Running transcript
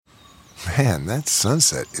Man, that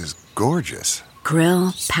sunset is gorgeous.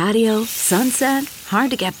 Grill, patio, sunset.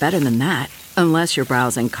 Hard to get better than that. Unless you're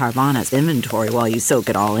browsing Carvana's inventory while you soak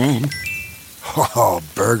it all in. Oh,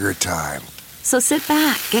 burger time. So sit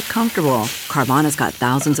back, get comfortable. Carvana's got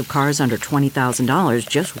thousands of cars under $20,000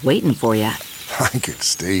 just waiting for you. I could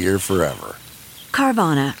stay here forever.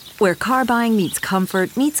 Carvana, where car buying meets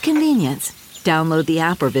comfort meets convenience. Download the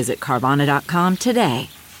app or visit Carvana.com today.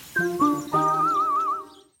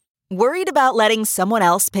 Worried about letting someone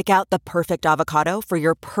else pick out the perfect avocado for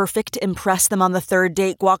your perfect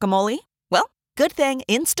impress-them-on-the-third-date guacamole? Well, good thing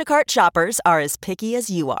Instacart shoppers are as picky as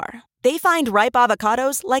you are. They find ripe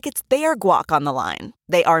avocados like it's their guac on the line.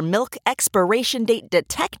 They are milk expiration date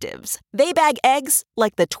detectives. They bag eggs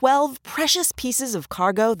like the 12 precious pieces of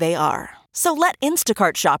cargo they are. So let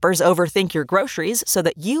Instacart shoppers overthink your groceries so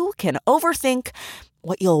that you can overthink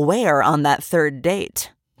what you'll wear on that third date.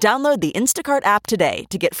 Download the Instacart app today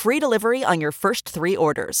to get free delivery on your first 3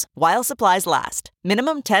 orders, while supplies last.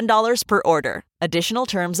 Minimum $10 per order. Additional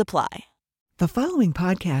terms apply. The following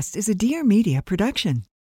podcast is a Dear Media production.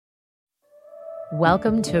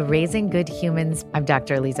 Welcome to Raising Good Humans. I'm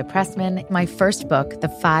Dr. Aliza Pressman. My first book, The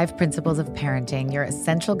 5 Principles of Parenting, Your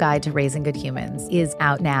Essential Guide to Raising Good Humans, is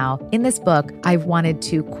out now. In this book, I've wanted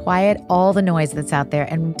to quiet all the noise that's out there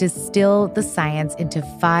and distill the science into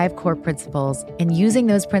 5 core principles. And using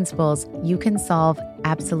those principles, you can solve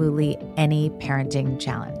absolutely any parenting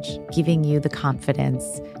challenge, giving you the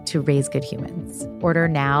confidence to raise good humans. Order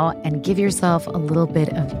now and give yourself a little bit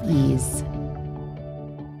of ease.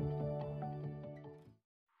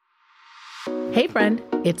 Hey friend,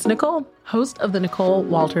 it's Nicole, host of the Nicole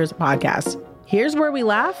Walters podcast. Here's where we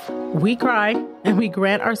laugh, we cry, and we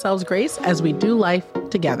grant ourselves grace as we do life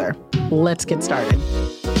together. Let's get started.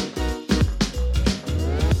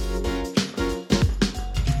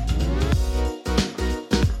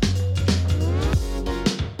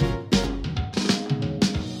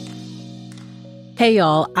 Hey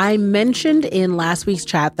y'all, I mentioned in last week's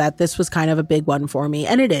chat that this was kind of a big one for me,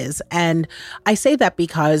 and it is. And I say that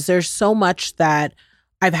because there's so much that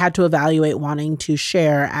I've had to evaluate wanting to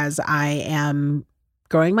share as I am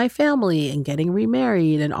growing my family and getting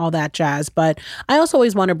remarried and all that jazz. But I also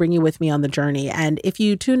always want to bring you with me on the journey. And if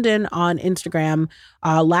you tuned in on Instagram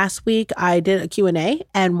last week, I did a Q&A,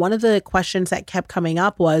 and one of the questions that kept coming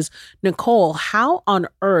up was, Nicole, how on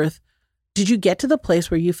earth did you get to the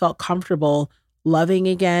place where you felt comfortable loving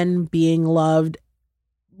again, being loved,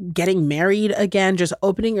 getting married again, just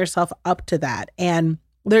opening yourself up to that? And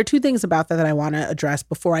there are 2 things about that I want to address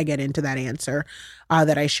before I get into that answer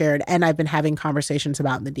that I shared and I've been having conversations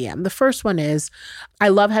about in the DM. The first one is, I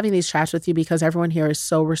love having these chats with you because everyone here is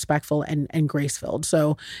so respectful and grace-filled.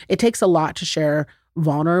 So it takes a lot to share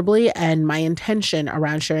vulnerably. And my intention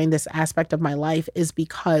around sharing this aspect of my life is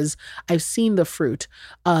because I've seen the fruit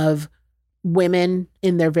of women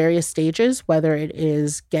in their various stages, whether it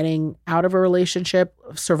is getting out of a relationship,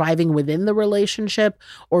 surviving within the relationship,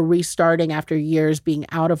 or restarting after years being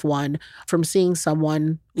out of one, from seeing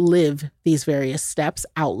someone live these various steps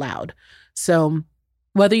out loud. So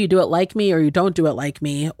whether you do it like me or you don't do it like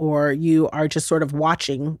me, or you are just sort of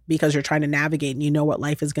watching because you're trying to navigate and you know what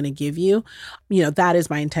life is going to give you, that is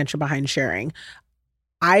my intention behind sharing.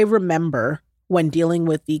 I remember when dealing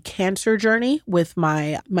with the cancer journey with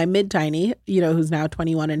my mid-tiny, who's now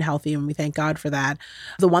 21 and healthy, and we thank God for that.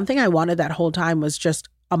 The one thing I wanted that whole time was just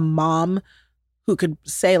a mom who could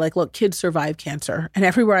say, like, look, kids survive cancer. And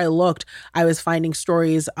everywhere I looked, I was finding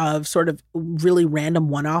stories of sort of really random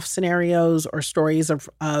one-off scenarios or stories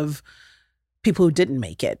of people who didn't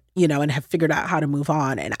make it, and have figured out how to move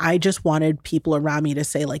on. And I just wanted people around me to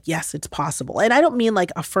say, like, yes, it's possible. And I don't mean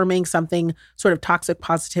like affirming something sort of toxic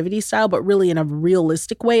positivity style, but really in a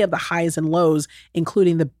realistic way of the highs and lows,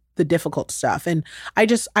 including the difficult stuff. And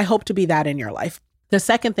I hope to be that in your life. The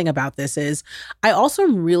second thing about this is I also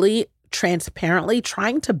am really transparently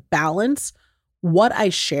trying to balance what I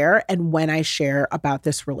share and when I share about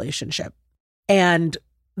this relationship. And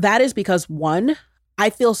that is because, one, I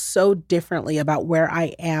feel so differently about where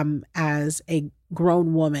I am as a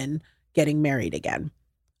grown woman getting married again.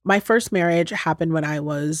 My first marriage happened when I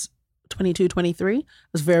was 22, 23. I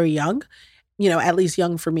was very young, at least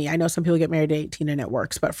young for me. I know some people get married at 18 and it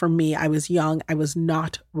works, but for me, I was young. I was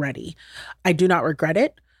not ready. I do not regret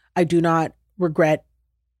it. I do not regret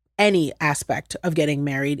any aspect of getting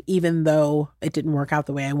married, even though it didn't work out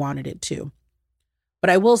the way I wanted it to. But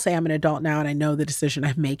I will say I'm an adult now and I know the decision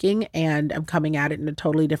I'm making and I'm coming at it in a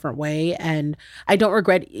totally different way. And I don't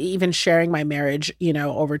regret even sharing my marriage,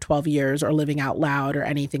 over 12 years or living out loud or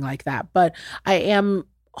anything like that. But I am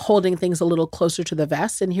holding things a little closer to the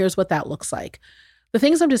vest. And here's what that looks like. The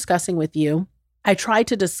things I'm discussing with you, I try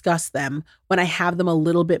to discuss them when I have them a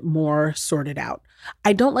little bit more sorted out.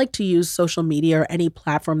 I don't like to use social media or any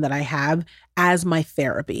platform that I have as my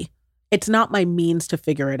therapy. It's not my means to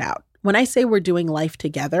figure it out. When I say we're doing life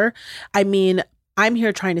together, I mean, I'm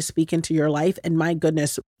here trying to speak into your life, and my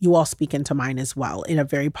goodness, you all speak into mine as well in a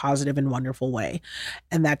very positive and wonderful way.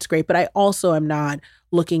 And that's great. But I also am not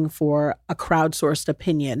looking for a crowdsourced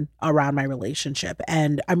opinion around my relationship.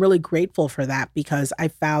 And I'm really grateful for that, because I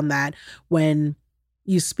found that when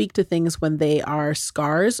you speak to things when they are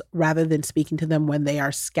scars rather than speaking to them when they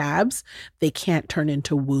are scabs, they can't turn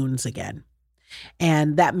into wounds again.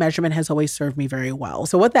 And that measurement has always served me very well.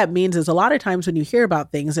 So what that means is a lot of times when you hear about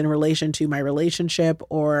things in relation to my relationship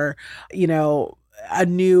or, a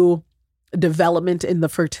new development in the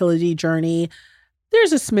fertility journey,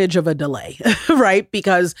 there's a smidge of a delay, right?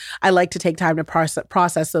 Because I like to take time to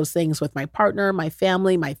process those things with my partner, my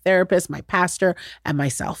family, my therapist, my pastor, and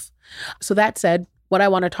myself. So that said, what I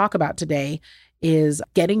want to talk about today is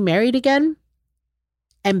getting married again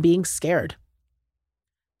and being scared.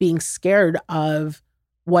 Being scared of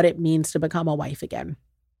what it means to become a wife again.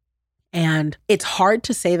 And it's hard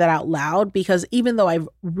to say that out loud, because even though I've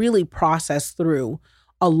really processed through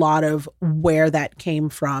a lot of where that came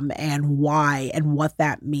from and why and what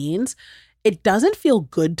that means, it doesn't feel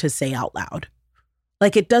good to say out loud.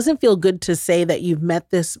 Like, it doesn't feel good to say that you've met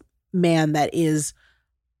this man that is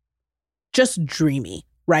just dreamy,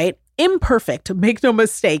 right? Imperfect, make no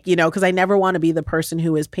mistake, because I never want to be the person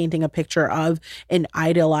who is painting a picture of an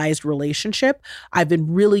idealized relationship. I've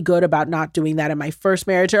been really good about not doing that in my first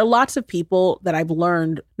marriage. There are lots of people that I've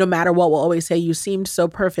learned, no matter what, will always say, you seemed so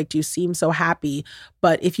perfect, you seemed so happy.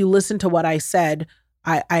 But if you listen to what I said,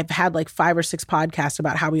 I've had like 5 or 6 podcasts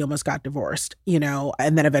about how we almost got divorced,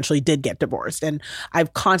 and then eventually did get divorced. And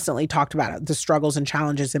I've constantly talked about the struggles and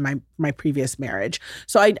challenges in my previous marriage.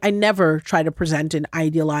 So I never try to present an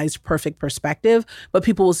idealized, perfect perspective, but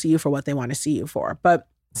people will see you for what they want to see you for. But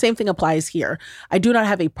same thing applies here. I do not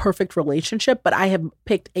have a perfect relationship, but I have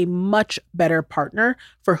picked a much better partner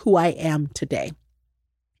for who I am today.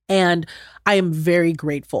 And I am very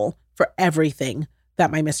grateful for everything that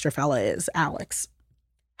my Mr. Fella is, Alex.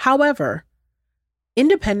 However,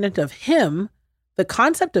 independent of him, the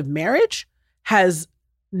concept of marriage has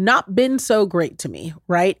not been so great to me,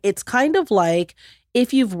 right? It's kind of like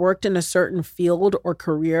if you've worked in a certain field or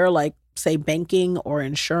career, like say banking or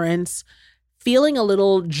insurance, feeling a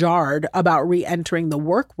little jarred about re-entering the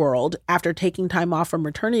work world after taking time off from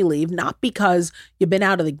maternity leave, not because you've been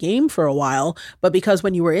out of the game for a while, but because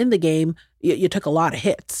when you were in the game, you took a lot of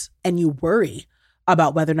hits and you worry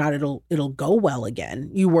about whether or not it'll go well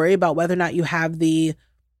again. You worry about whether or not you have the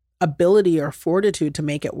ability or fortitude to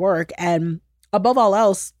make it work. And above all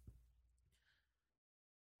else,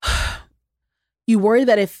 you worry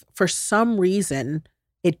that if for some reason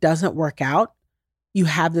it doesn't work out, you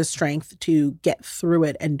have the strength to get through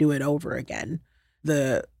it and do it over again.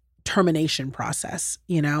 The termination process,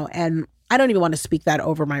 and I don't even want to speak that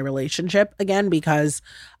over my relationship again, because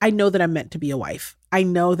I know that I'm meant to be a wife. I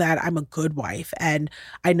know that I'm a good wife, and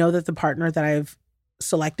I know that the partner that I've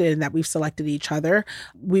selected and that we've selected each other,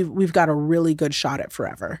 we've got a really good shot at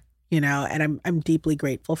forever, and I'm deeply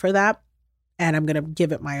grateful for that. And I'm going to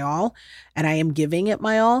give it my all, and I am giving it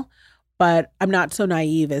my all, but I'm not so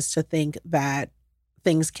naive as to think that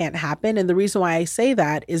things can't happen. And the reason why I say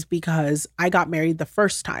that is because I got married the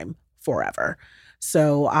first time forever.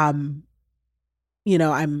 So, I'm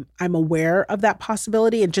aware of that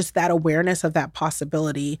possibility, and just that awareness of that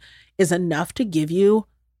possibility is enough to give you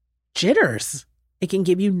jitters. It can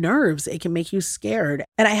give you nerves. It can make you scared.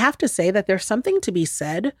 And I have to say that there's something to be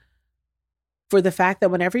said for the fact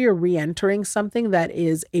that whenever you're re-entering something that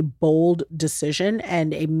is a bold decision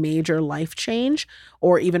and a major life change,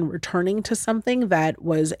 or even returning to something that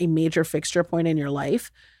was a major fixture point in your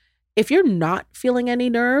life, if you're not feeling any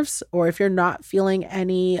nerves, or if you're not feeling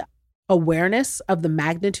any awareness of the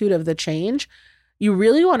magnitude of the change, you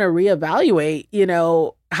really want to reevaluate,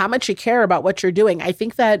 how much you care about what you're doing. I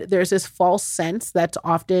think that there's this false sense that's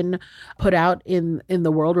often put out in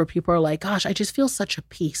the world where people are like, gosh, I just feel such a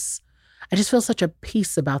peace. I just feel such a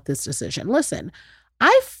peace about this decision. Listen,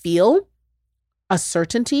 I feel a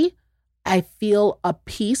certainty. I feel a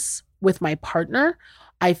peace with my partner.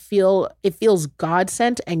 I feel it feels God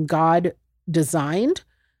sent and God designed,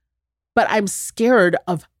 but I'm scared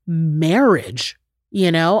of marriage.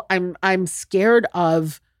 I'm scared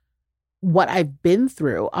of what I've been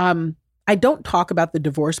through. I don't talk about the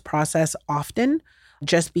divorce process often,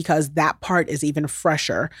 just because that part is even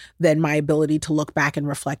fresher than my ability to look back and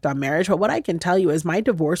reflect on marriage. But what I can tell you is my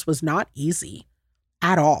divorce was not easy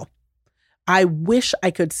at all. I wish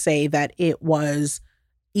I could say that it was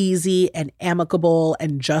easy and amicable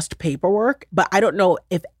and just paperwork, but I don't know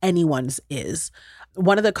if anyone's is.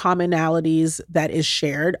 One of the commonalities that is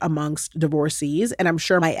shared amongst divorcees, and I'm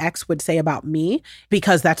sure my ex would say about me,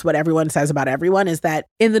 because that's what everyone says about everyone, is that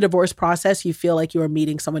in the divorce process, you feel like you are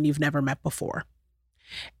meeting someone you've never met before.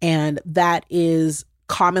 And that is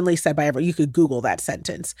commonly said by everyone. You could Google that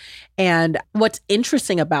sentence. And what's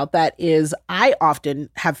interesting about that is I often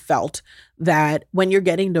have felt that when you're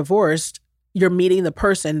getting divorced, you're meeting the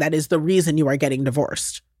person that is the reason you are getting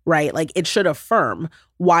divorced, right? Like it should affirm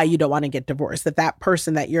why you don't want to get divorced, that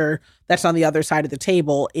person that's on the other side of the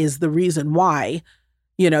table is the reason why,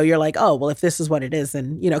 you're like, oh, well, if this is what it is,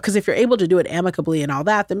 then, because if you're able to do it amicably and all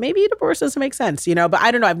that, then maybe a divorce doesn't make sense, but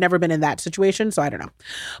I don't know. I've never been in that situation, so I don't know.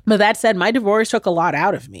 But that said, my divorce took a lot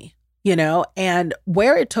out of me, and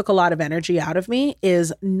where it took a lot of energy out of me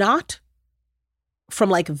is not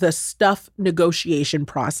from like the stuff negotiation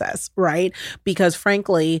process, right? Because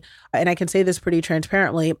frankly, and I can say this pretty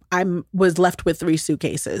transparently, was left with 3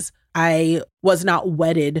 suitcases. I was not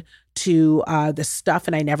wedded to the stuff,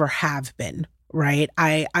 and I never have been. Right.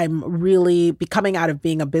 I'm really coming out of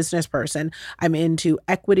being a business person. I'm into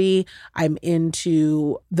equity. I'm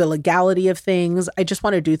into the legality of things. I just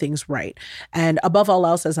want to do things right. And above all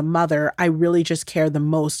else, as a mother, I really just care the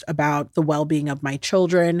most about the well-being of my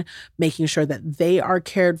children, making sure that they are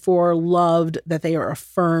cared for, loved, that they are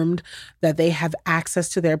affirmed, that they have access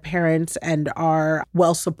to their parents and are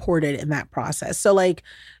well supported in that process. So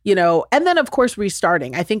and then of course,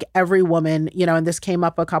 restarting. I think every woman, and this came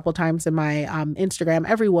up a couple times in my Instagram,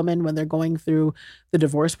 every woman when they're going through the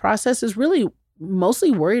divorce process is really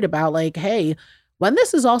mostly worried about hey, when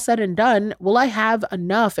this is all said and done, will I have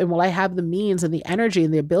enough and will I have the means and the energy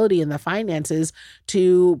and the ability and the finances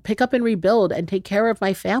to pick up and rebuild and take care of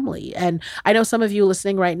my family? And I know some of you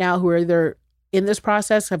listening right now who are either in this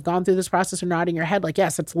process, have gone through this process, or nodding your head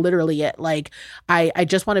yes, that's literally it. I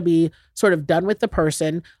just want to be sort of done with the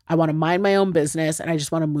person. I want to mind my own business and I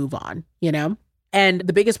just want to move on, And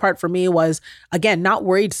the biggest part for me was, again, not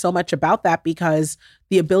worried so much about that because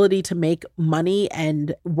the ability to make money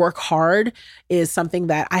and work hard is something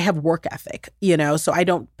that I have work ethic, so I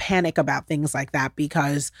don't panic about things like that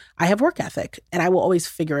because I have work ethic and I will always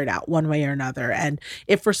figure it out one way or another. And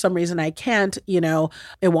if for some reason I can't, it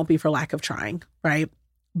won't be for lack of trying, right?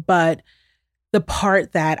 But the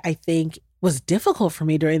part that I think was difficult for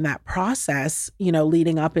me during that process,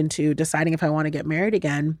 leading up into deciding if I want to get married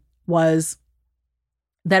again was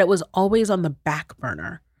that it was always on the back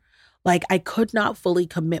burner. I could not fully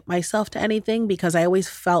commit myself to anything because I always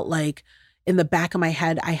felt like in the back of my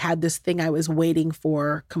head, I had this thing I was waiting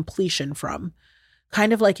for completion from.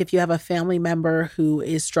 Kind of like if you have a family member who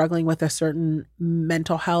is struggling with a certain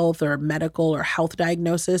mental health or medical or health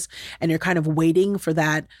diagnosis, and you're kind of waiting for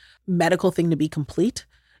that medical thing to be complete,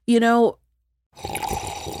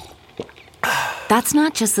 That's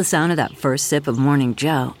not just the sound of that first sip of Morning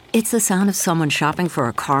Joe. It's the sound of someone shopping for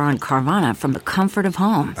a car on Carvana from the comfort of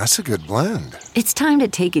home. That's a good blend. It's time to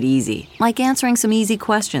take it easy, like answering some easy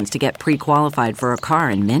questions to get pre-qualified for a car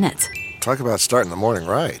in minutes. Talk about starting the morning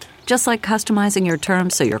right. Just like customizing your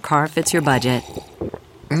terms so your car fits your budget.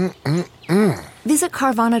 Visit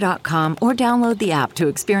Carvana.com or download the app to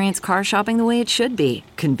experience car shopping the way it should be.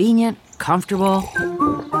 Convenient, comfortable.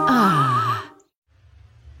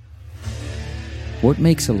 What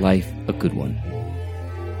makes a life a good one?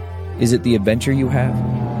 Is it the adventure you have?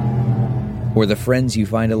 Or the friends you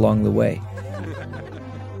find along the way?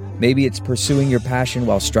 Maybe it's pursuing your passion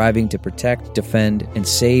while striving to protect, defend, and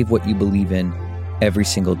save what you believe in every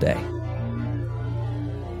single day.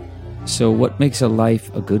 So what makes a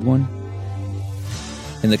life a good one?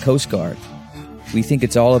 In the Coast Guard, we think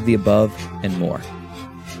it's all of the above and more.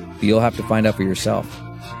 But you'll have to find out for yourself.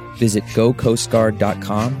 Visit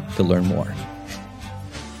gocoastguard.com to learn more.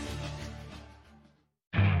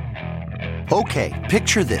 Okay,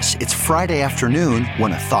 picture this. It's Friday afternoon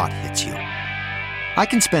when a thought hits you. I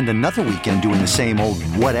can spend another weekend doing the same old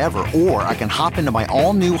whatever, or I can hop into my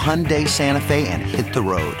all-new Hyundai Santa Fe and hit the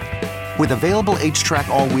road. With available H-Track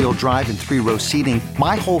all-wheel drive and 3-row seating,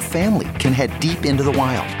 my whole family can head deep into the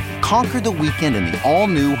wild. Conquer the weekend in the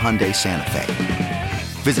all-new Hyundai Santa Fe.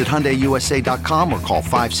 Visit HyundaiUSA.com or call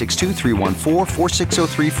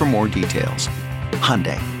 562-314-4603 for more details.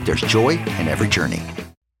 Hyundai, there's joy in every journey.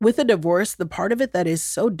 With a divorce, the part of it that is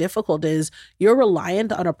so difficult is you're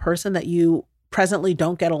reliant on a person that you presently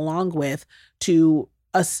don't get along with to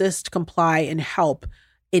assist, comply, and help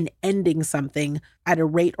in ending something at a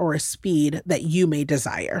rate or a speed that you may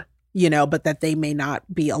desire, but that they may not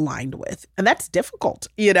be aligned with. And that's difficult.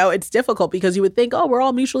 It's difficult because you would think, oh, we're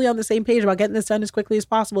all mutually on the same page about getting this done as quickly as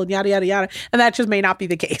possible and yada, yada, yada. And that just may not be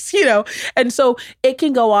the case, And so it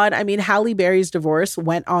can go on. I mean, Halle Berry's divorce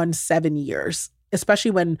went on 7 years,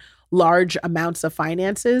 especially when large amounts of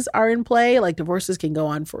finances are in play. Like divorces can go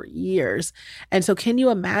on for years. And so can you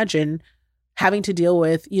imagine having to deal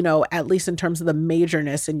with, at least in terms of the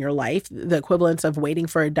majorness in your life, the equivalence of waiting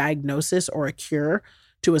for a diagnosis or a cure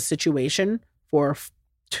to a situation for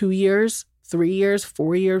 2 years, 3 years,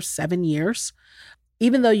 4 years, 7 years.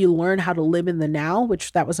 Even though you learn how to live in the now,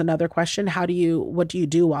 which that was another question. What do you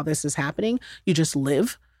do while this is happening? You just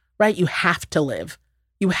live, right? You have to live.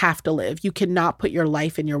 You have to live. You cannot put your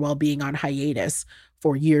life and your well-being on hiatus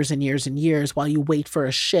for years and years and years while you wait for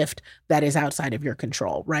a shift that is outside of your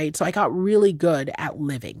control, right? So I got really good at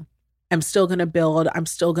living. I'm still going to build. I'm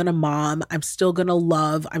still going to mom. I'm still going to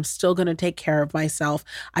love. I'm still going to take care of myself.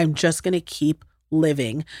 I'm just going to keep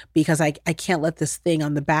living because I can't let this thing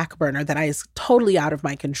on the back burner that is totally out of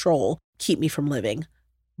my control keep me from living.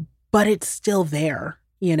 But it's still there,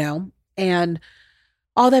 And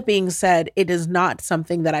all that being said, it is not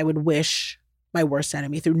something that I would wish my worst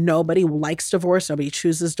enemy through. Nobody likes divorce. Nobody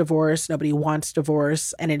chooses divorce. Nobody wants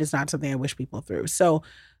divorce. And it is not something I wish people through. So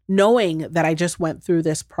knowing that I just went through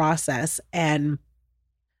this process and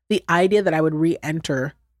the idea that I would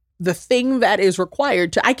re-enter the thing that is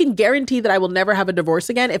required I can guarantee that I will never have a divorce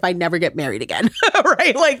again if I never get married again,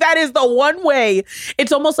 right? Like that is the one way.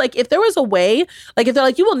 It's almost like if there was a way, like if they're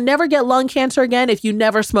like, you will never get lung cancer again if you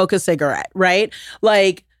never smoke a cigarette, right?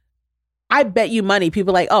 Like, I bet you money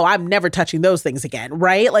people are like, oh, I'm never touching those things again,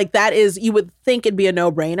 right? Like that is, you would think it'd be a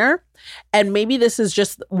no-brainer. And maybe this is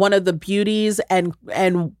just one of the beauties and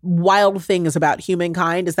wild things about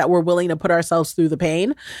humankind is that we're willing to put ourselves through the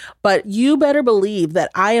pain. But you better believe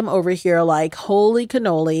that I am over here like, holy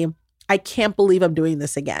cannoli, I can't believe I'm doing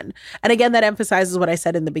this again. And again, that emphasizes what I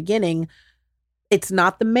said in the beginning. It's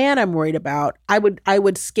not the man I'm worried about. I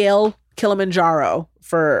would scale Kilimanjaro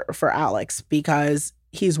for Alex because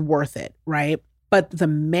he's worth it, right? But the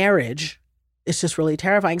marriage is just really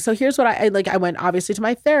terrifying. So here's what I went obviously to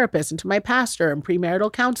my therapist and to my pastor and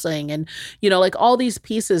premarital counseling and, like all these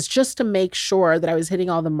pieces just to make sure that I was hitting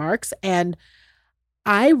all the marks. And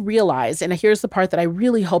I realized, and here's the part that I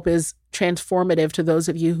really hope is transformative to those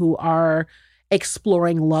of you who are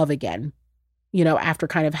exploring love again, after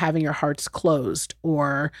kind of having your hearts closed,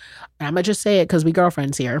 or I'm going to just say it because we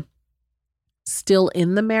girlfriends here, still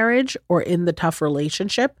in the marriage or in the tough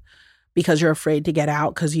relationship because you're afraid to get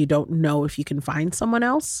out because you don't know if you can find someone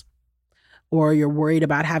else, or you're worried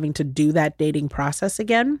about having to do that dating process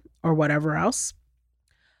again or whatever else.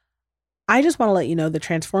 I just want to let you know the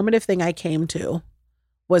transformative thing I came to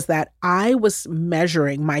was that I was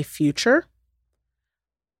measuring my future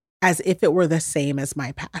as if it were the same as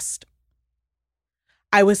my past.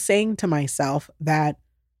 I was saying to myself that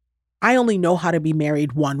I only know how to be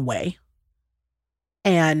married one way.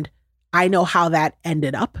 And I know how that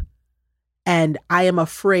ended up. And I am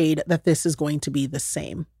afraid that this is going to be the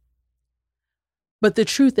same. But the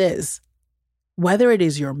truth is, whether it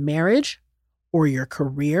is your marriage or your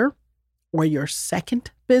career or your second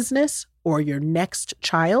business or your next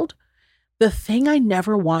child, the thing I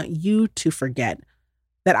never want you to forget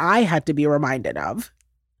that I had to be reminded of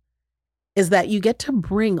is that you get to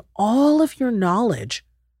bring all of your knowledge,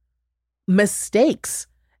 mistakes,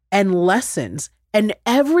 and lessons and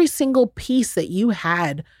every single piece that you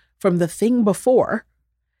had from the thing before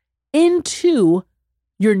into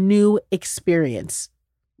your new experience.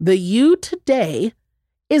 The you today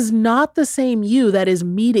is not the same you that is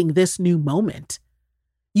meeting this new moment.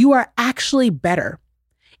 You are actually better.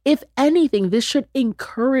 If anything, this should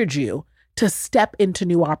encourage you to step into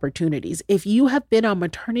new opportunities. If you have been on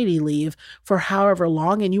maternity leave for however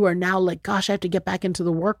long and you are now like, gosh, I have to get back into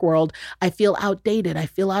the work world. I feel outdated. I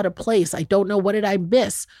feel out of place. I don't know, what did I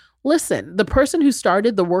miss? Listen, the person who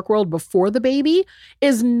started the work world before the baby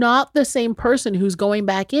is not the same person who's going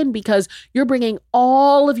back in, because you're bringing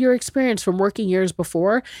all of your experience from working years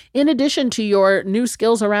before, in addition to your new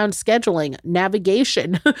skills around scheduling,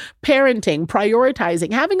 navigation, parenting,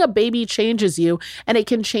 prioritizing. Having a baby changes you, and it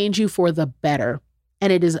can change you for the better,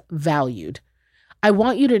 and it is valued. I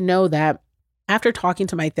want you to know that after talking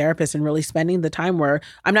to my therapist and really spending the time where,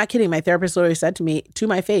 I'm not kidding, my therapist literally said to me, to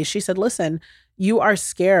my face, she said, listen, you are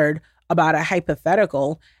scared about a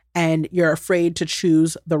hypothetical and you're afraid to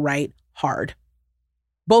choose the right hard.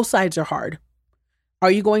 Both sides are hard. Are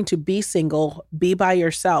you going to be single, be by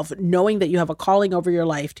yourself, knowing that you have a calling over your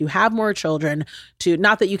life to have more children, to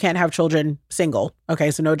not that you can't have children single. Okay,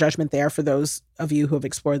 so no judgment there for those of you who have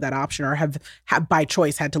explored that option or have by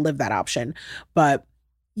choice had to live that option. But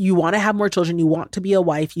you want to have more children. You want to be a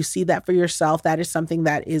wife. You see that for yourself. That is something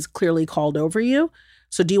that is clearly called over you.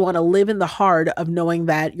 So do you want to live in the hard of knowing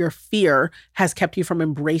that your fear has kept you from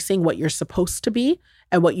embracing what you're supposed to be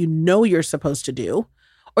and what you know you're supposed to do?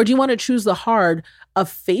 Or do you want to choose the hard of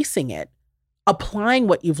facing it, applying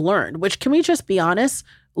what you've learned, which, can we just be honest,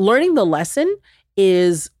 learning the lesson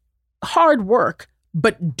is hard work,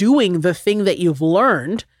 but doing the thing that you've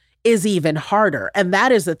learned is even harder. And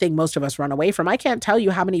that is the thing most of us run away from. I can't tell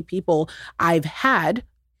you how many people I've had,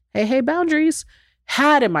 boundaries,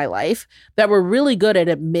 had in my life that were really good at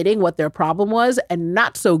admitting what their problem was and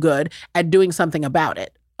not so good at doing something about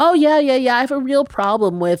it. Oh, yeah. I have a real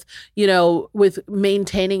problem with, with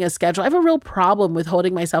maintaining a schedule. I have a real problem with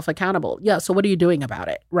holding myself accountable. Yeah. So what are you doing about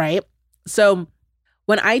it? Right. So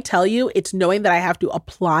when I tell you, it's knowing that I have to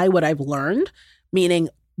apply what I've learned, meaning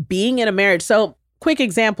being in a marriage. So quick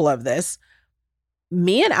example of this,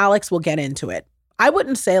 me and Alex will get into it. I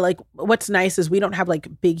wouldn't say what's nice is we don't have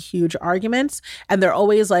big, huge arguments, and they're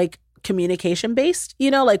always communication based,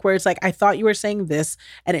 where it's I thought you were saying this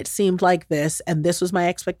and it seemed like this, and this was my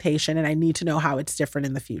expectation, and I need to know how it's different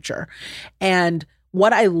in the future. And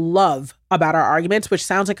what I love about our arguments, which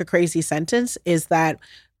sounds like a crazy sentence, is that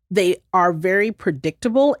they are very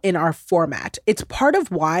predictable in our format. It's part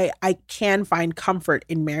of why I can find comfort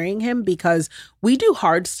in marrying him, because we do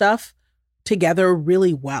hard stuff together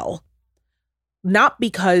really well. Not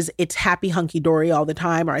because it's happy hunky-dory all the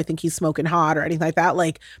time, or I think he's smoking hot or anything like that.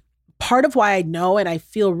 Part of why I know and I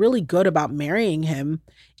feel really good about marrying him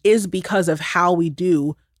is because of how we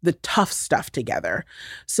do the tough stuff together.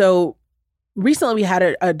 So recently we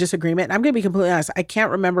had a disagreement, and I'm going to be completely honest, I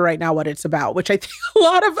can't remember right now what it's about, which I think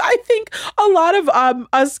a lot of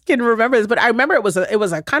us can remember this, but I remember it was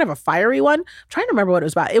a kind of a fiery one. I'm trying to remember what it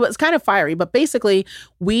was about. It was kind of fiery, but basically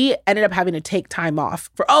we ended up having to take time off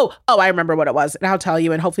for, I remember what it was, and I'll tell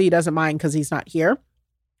you, and hopefully he doesn't mind because he's not here.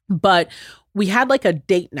 But we had a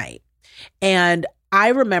date night, and I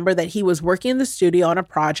remember that he was working in the studio on a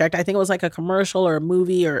project. I think it was a commercial or a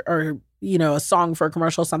movie or a song for a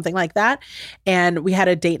commercial, something like that. And we had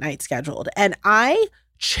a date night scheduled. And I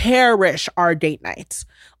cherish our date nights.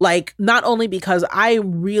 Not only because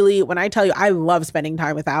when I tell you, I love spending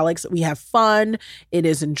time with Alex. We have fun. It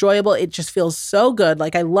is enjoyable. It just feels so good.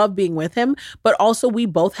 I love being with him, but also we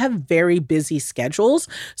both have very busy schedules.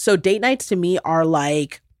 So date nights to me are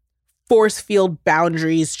force field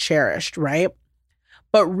boundaries cherished, right?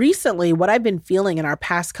 But recently, what I've been feeling in our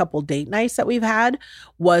past couple date nights that we've had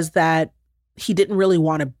was that he didn't really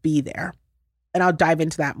want to be there. And I'll dive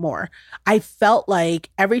into that more. I felt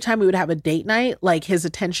every time we would have a date night, his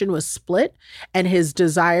attention was split and his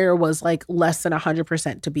desire was less than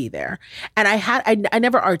 100% to be there. And I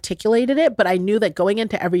never articulated it, but I knew that going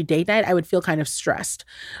into every date night, I would feel kind of stressed.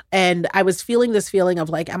 And I was feeling this feeling of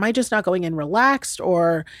am I just not going in relaxed?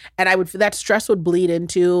 That stress would bleed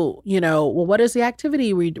into, well, what is the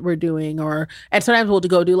activity we're doing? And sometimes we'll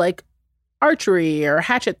go do archery or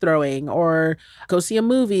hatchet throwing or go see a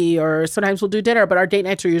movie, or sometimes we'll do dinner, but our date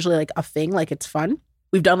nights are usually a thing, it's fun.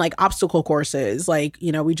 We've done obstacle courses,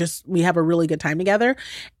 we have a really good time together.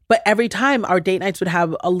 But every time our date nights would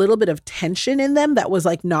have a little bit of tension in them that was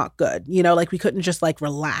not good, we couldn't just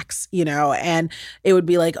relax, and it would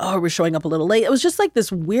be we're showing up a little late. It was just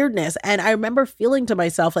this weirdness. And I remember feeling to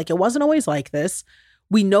myself, it wasn't always like this.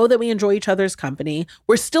 We know that we enjoy each other's company.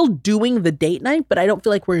 We're still doing the date night, but I don't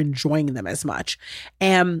feel we're enjoying them as much.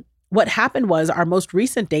 And what happened was our most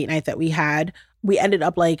recent date night that we had, we ended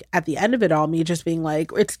up at the end of it all, me just being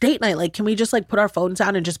it's date night. Can we just put our phones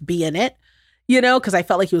down and just be in it? Because I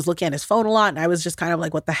felt he was looking at his phone a lot, and I was just kind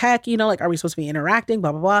of what the heck, are we supposed to be interacting,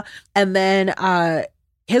 blah, blah, blah. And then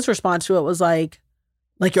his response to it was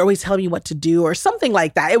you're always telling me what to do or something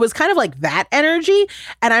like that. It was kind of that energy.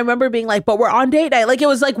 And I remember being but we're on date night. It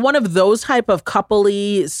was one of those type of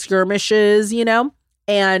coupley skirmishes,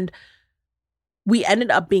 and we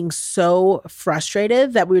ended up being so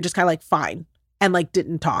frustrated that we were just kind of fine and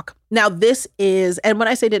didn't talk. Now this is, and when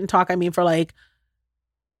I say didn't talk, I mean for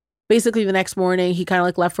basically the next morning, he kind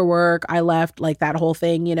of left for work. I left, that whole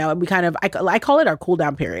thing, and we kind of, I call it our cool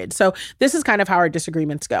down period. So this is kind of how our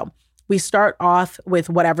disagreements go. We start off with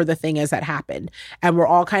whatever the thing is that happened. And we're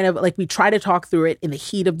all kind of we try to talk through it in the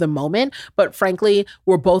heat of the moment. But frankly,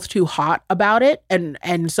 we're both too hot about it.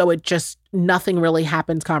 And so it just nothing really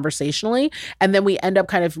happens conversationally. And then we end up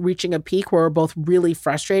kind of reaching a peak where we're both really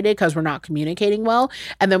frustrated because we're not communicating well.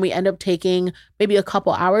 And then we end up taking maybe a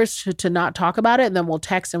couple hours to not talk about it. And then we'll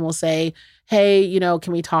text and we'll say, hey,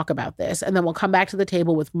 can we talk about this? And then we'll come back to the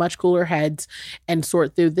table with much cooler heads and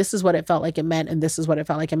sort through, this is what it felt like it meant, and this is what it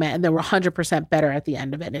felt like it meant. And then we're 100% better at the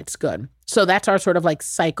end of it. And it's good. So that's our sort of like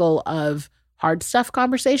cycle of hard stuff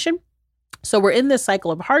conversation. So we're in this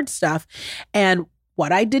cycle of hard stuff. And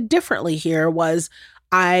what I did differently here was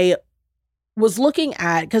I was looking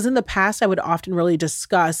at, because in the past I would often really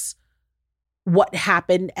discuss what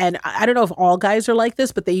happened. And I don't know if all guys are like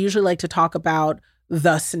this, but they usually like to talk about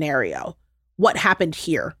the scenario. What happened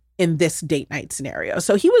here in this date night scenario?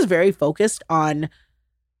 So he was very focused on,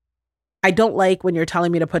 I don't like when you're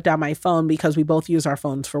telling me to put down my phone because we both use our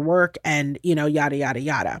phones for work and, yada, yada,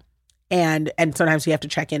 yada. And sometimes we have to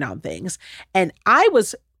check in on things. And I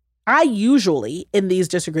usually in these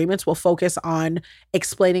disagreements will focus on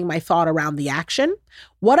explaining my thought around the action.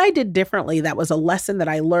 What I did differently, that was a lesson that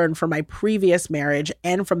I learned from my previous marriage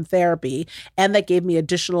and from therapy, and that gave me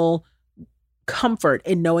additional comfort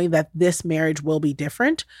in knowing that this marriage will be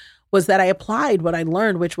different, was that I applied what I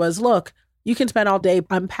learned, which was, look, you can spend all day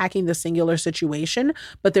unpacking the singular situation,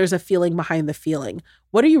 but there's a feeling behind the feeling.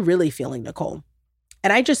 What are you really feeling, Nicole?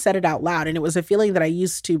 And I just said it out loud. And it was a feeling that I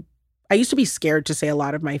used to be scared to say a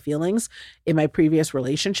lot of my feelings in my previous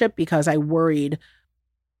relationship because I worried,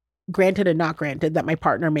 granted and not granted, that my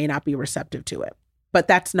partner may not be receptive to it. But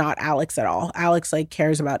that's not Alex at all. Alex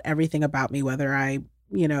cares about everything about me, whether I,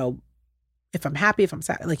 if I'm happy, if I'm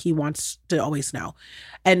sad, he wants to always know.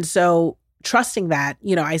 And so trusting that,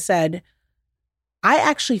 I said, I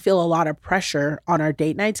actually feel a lot of pressure on our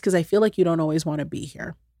date nights because I feel like you don't always want to be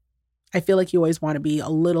here. I feel like you always want to be a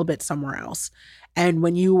little bit somewhere else. And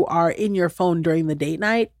when you are in your phone during the date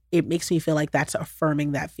night, it makes me feel like that's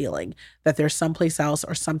affirming that feeling, that there's someplace else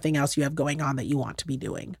or something else you have going on that you want to be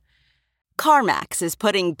doing. CarMax is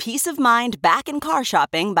putting peace of mind back in car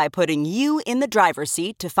shopping by putting you in the driver's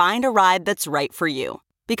seat to find a ride that's right for you.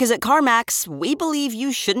 Because at CarMax, we believe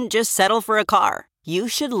you shouldn't just settle for a car. You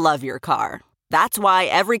should love your car. That's why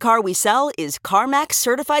every car we sell is CarMax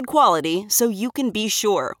certified quality, so you can be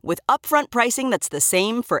sure with upfront pricing that's the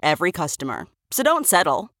same for every customer. So don't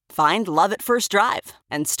settle. Find love at first drive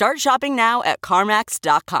and start shopping now at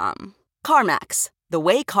CarMax.com. CarMax, the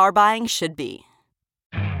way car buying should be.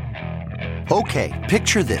 Okay,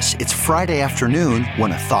 picture this. It's Friday afternoon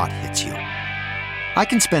when a thought hits you. I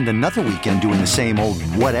can spend another weekend doing the same old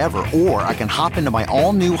whatever, or I can hop into my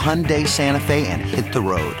all-new Hyundai Santa Fe and hit the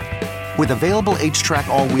road. With available H-Track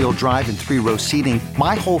all-wheel drive and 3-row seating,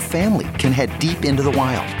 my whole family can head deep into the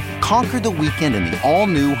wild. Conquer the weekend in the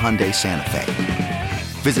all-new Hyundai Santa Fe.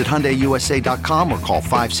 Visit HyundaiUSA.com or call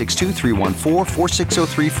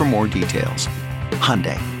 562-314-4603 for more details.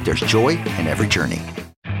 Hyundai, there's joy in every journey.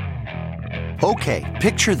 Okay,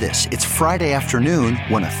 picture this. It's Friday afternoon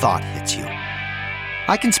when a thought hits you.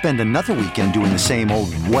 I can spend another weekend doing the same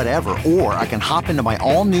old whatever, or I can hop into my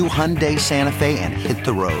all-new Hyundai Santa Fe and hit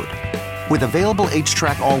the road. With available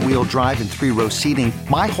H-Track all-wheel drive and 3-row seating,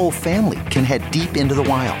 my whole family can head deep into the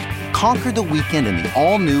wild. Conquer the weekend in the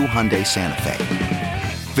all-new Hyundai Santa Fe.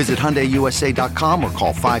 Visit HyundaiUSA.com or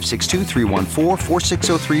call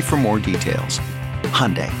 562-314-4603 for more details.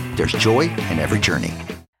 Hyundai, there's joy in every journey.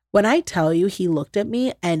 When I tell you he looked at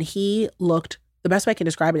me and he looked, the best way I can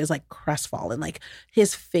describe it is crestfallen.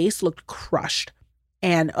 His face looked crushed.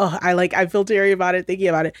 And I feel teary about it, thinking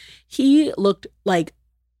about it. He looked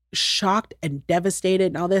shocked and devastated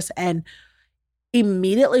and all this. And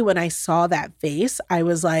immediately when I saw that face, I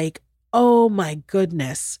was like, oh my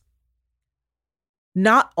goodness.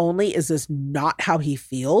 Not only is this not how he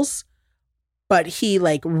feels, but he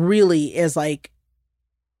really is I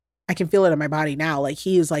can feel it in my body now.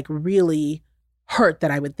 He is really hurt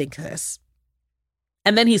that I would think this.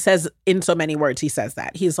 And then he says, in so many words, he says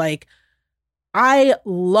that. He's like, I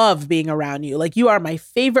love being around you. You are my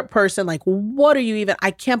favorite person. What are you even?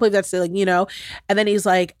 I can't believe that's And then he's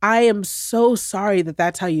like, I am so sorry that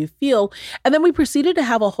that's how you feel. And then we proceeded to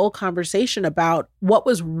have a whole conversation about what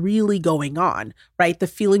was really going on, right? The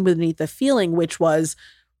feeling beneath the feeling, which was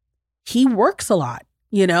he works a lot,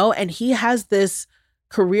 and he has this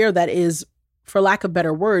career that is, for lack of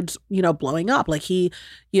better words, blowing up. He,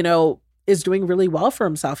 is doing really well for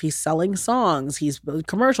himself. He's selling songs, he's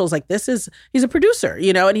commercials. He's a producer,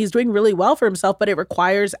 and he's doing really well for himself, but it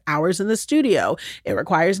requires hours in the studio. It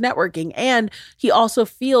requires networking. And he also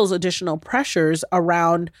feels additional pressures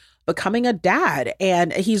around becoming a dad.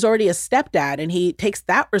 And he's already a stepdad, and he takes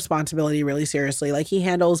that responsibility really seriously. He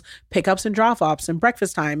handles pickups and drop-offs and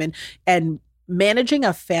breakfast time and managing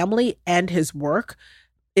a family and his work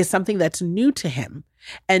is something that's new to him.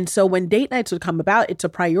 And so when date nights would come about, it's a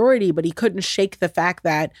priority, but he couldn't shake the fact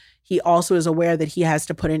that he also is aware that he has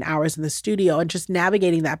to put in hours in the studio, and just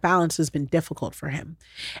navigating that balance has been difficult for him.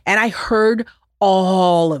 And I heard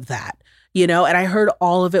all of that, and I heard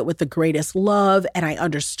all of it with the greatest love, and I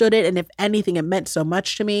understood it. And if anything, it meant so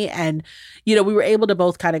much to me. And, we were able to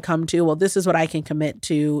both kind of come to, well, this is what I can commit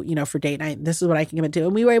to, for date night. And this is what I can commit to.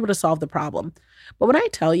 And we were able to solve the problem. But when I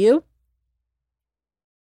tell you,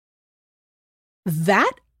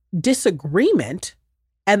 that disagreement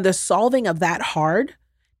and the solving of that hard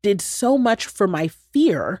did so much for my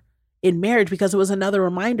fear in marriage, because it was another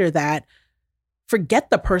reminder that forget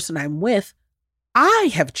the person I'm with, I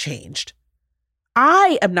have changed.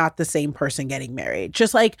 I am not the same person getting married.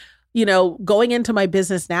 Just like, going into my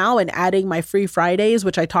business now and adding my free Fridays,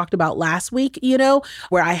 which I talked about last week,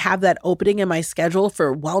 where I have that opening in my schedule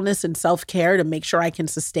for wellness and self-care to make sure I can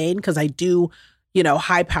sustain, because I do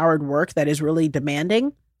high-powered work that is really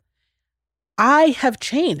demanding. I have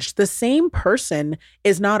changed. The same person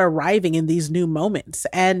is not arriving in these new moments.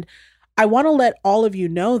 And I want to let all of you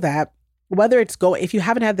know that whether it's if you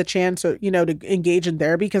haven't had the chance or, to engage in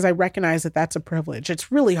therapy, because I recognize that that's a privilege. It's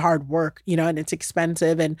really hard work, and it's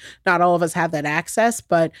expensive, and not all of us have that access,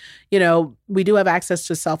 but, we do have access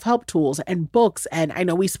to self-help tools and books. And I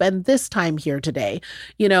know we spend this time here today.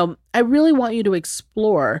 I really want you to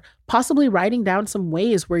explore possibly writing down some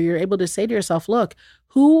ways where you're able to say to yourself, look,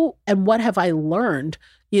 who and what have I learned,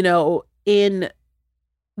 in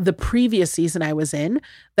the previous season I was in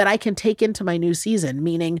that I can take into my new season?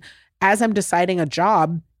 Meaning, as I'm deciding a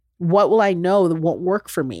job, what will I know that won't work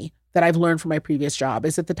for me that I've learned from my previous job?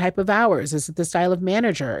 Is it the type of hours? Is it the style of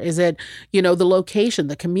manager? Is it, the location,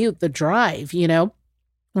 the commute, the drive,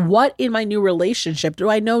 What in my new relationship do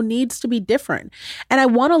I know needs to be different? And I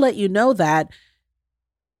want to let you know that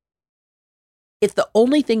if the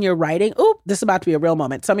only thing you're writing, this is about to be a real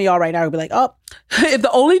moment. Some of y'all right now will be like, if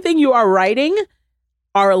the only thing you are writing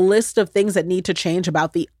are a list of things that need to change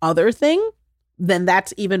about the other thing, then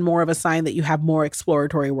that's even more of a sign that you have more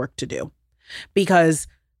exploratory work to do, because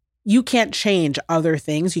you can't change other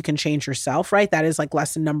things. You can change yourself, right? That is like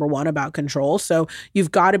lesson number 1 about control. So you've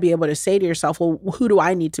got to be able to say to yourself, well, who do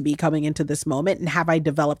I need to be coming into this moment? And have I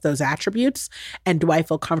developed those attributes? And do I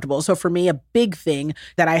feel comfortable? So for me, a big thing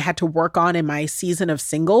that I had to work on in my season of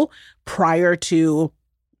single prior to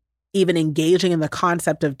even engaging in the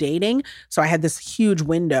concept of dating. So I had this huge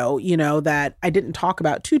window, that I didn't talk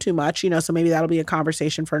about too much, so maybe that'll be a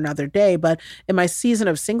conversation for another day. But in my season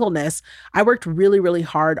of singleness, I worked really, really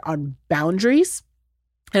hard on boundaries.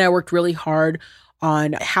 And I worked really hard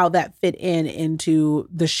on how that fit into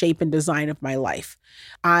the shape and design of my life.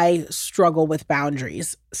 I struggle with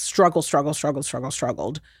boundaries,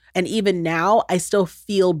 struggled. And even now, I still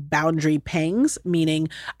feel boundary pangs, meaning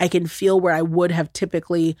I can feel where I would have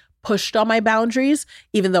typically pushed on my boundaries,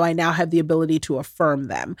 even though I now have the ability to affirm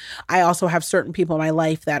them. I also have certain people in my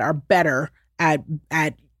life that are better at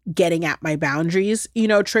getting at my boundaries,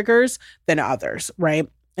 triggers than others, right?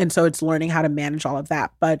 And so it's learning how to manage all of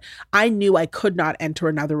that. But I knew I could not enter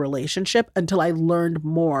another relationship until I learned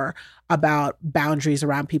more about boundaries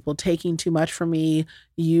around people taking too much from me,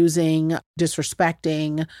 using,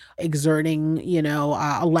 disrespecting, exerting,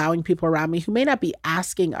 allowing people around me who may not be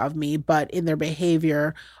asking of me, but in their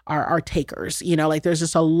behavior are takers. There's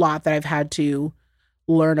just a lot that I've had to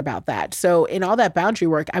learn about that. So in all that boundary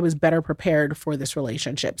work, I was better prepared for this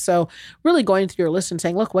relationship. So really going through your list and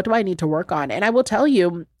saying, look, what do I need to work on? And I will tell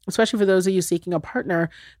you, especially for those of you seeking a partner,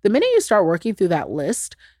 the minute you start working through that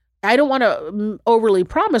list, I don't want to overly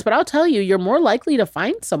promise, but I'll tell you, you're more likely to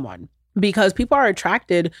find someone, because people are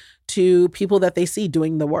attracted to people that they see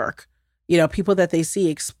doing the work, people that they see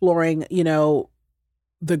exploring,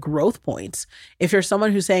 the growth points. If you're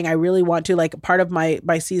someone who's saying, I really want to, like, part of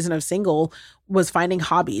my season of single was finding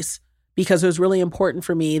hobbies, because it was really important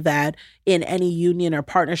for me that in any union or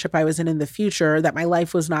partnership I was in the future, that my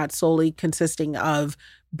life was not solely consisting of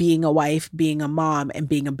being a wife, being a mom, and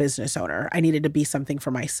being a business owner. I needed to be something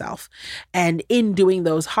for myself. And in doing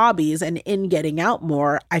those hobbies and in getting out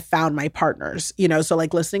more, I found my partners, so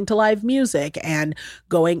like listening to live music and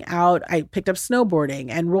going out, I picked up snowboarding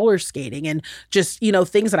and roller skating and just,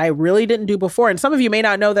 things that I really didn't do before. And some of you may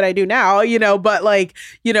not know that I do now, but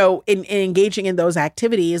in engaging in those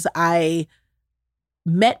activities, I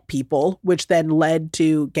met people, which then led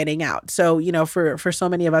to getting out. So, for so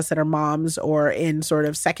many of us that are moms or in sort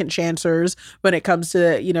of second chancers when it comes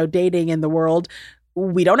to, dating in the world,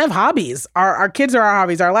 we don't have hobbies. Our kids are our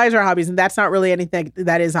hobbies. Our lives are our hobbies. And that's not really anything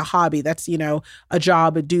that is a hobby. That's, a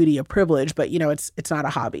job, a duty, a privilege, but, it's not a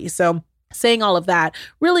hobby. So Saying all of that,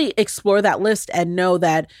 really explore that list and know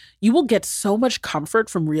that you will get so much comfort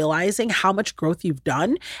from realizing how much growth you've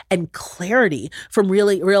done and clarity from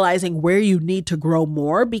really realizing where you need to grow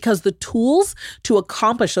more, because the tools to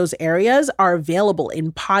accomplish those areas are available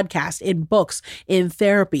in podcasts, in books, in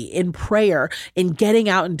therapy, in prayer, in getting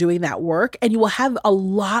out and doing that work. And you will have a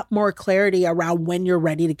lot more clarity around when you're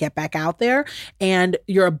ready to get back out there and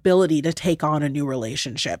your ability to take on a new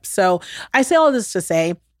relationship. So I say all this to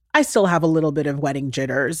say, I still have a little bit of wedding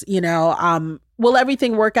jitters, will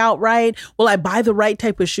everything work out right? Will I buy the right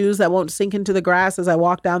type of shoes that won't sink into the grass as I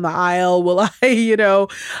walk down the aisle? Will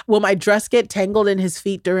will my dress get tangled in his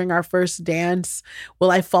feet during our first dance?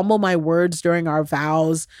 Will I fumble my words during our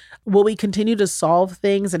vows? Will we continue to solve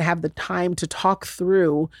things and have the time to talk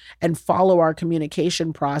through and follow our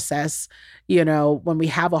communication process, when we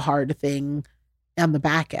have a hard thing on the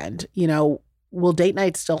back end? Will date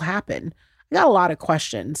nights still happen? I got a lot of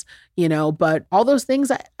questions, but all those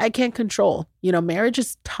things I can't control. Marriage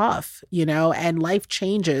is tough, and life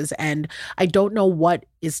changes, and I don't know what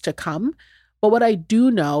is to come. But what I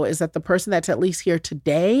do know is that the person that's at least here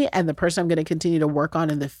today and the person I'm going to continue to work on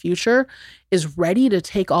in the future is ready to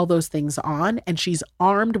take all those things on. And she's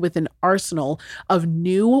armed with an arsenal of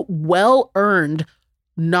new, well-earned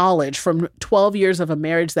knowledge from 12 years of a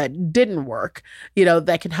marriage that didn't work,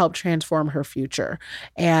 that can help transform her future.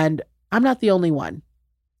 And I'm not the only one.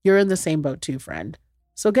 You're in the same boat too, friend.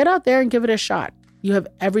 So get out there and give it a shot. You have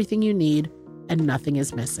everything you need and nothing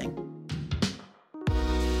is missing.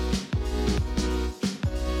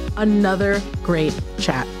 Another great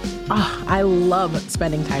chat. I love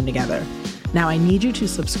spending time together. Now I need you to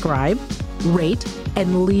subscribe, rate,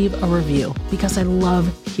 and leave a review because I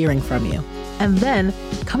love hearing from you. And then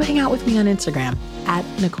come hang out with me on Instagram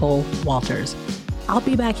 @Nicole Walters. I'll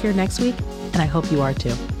be back here next week and I hope you are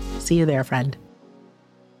too. See you there, friend.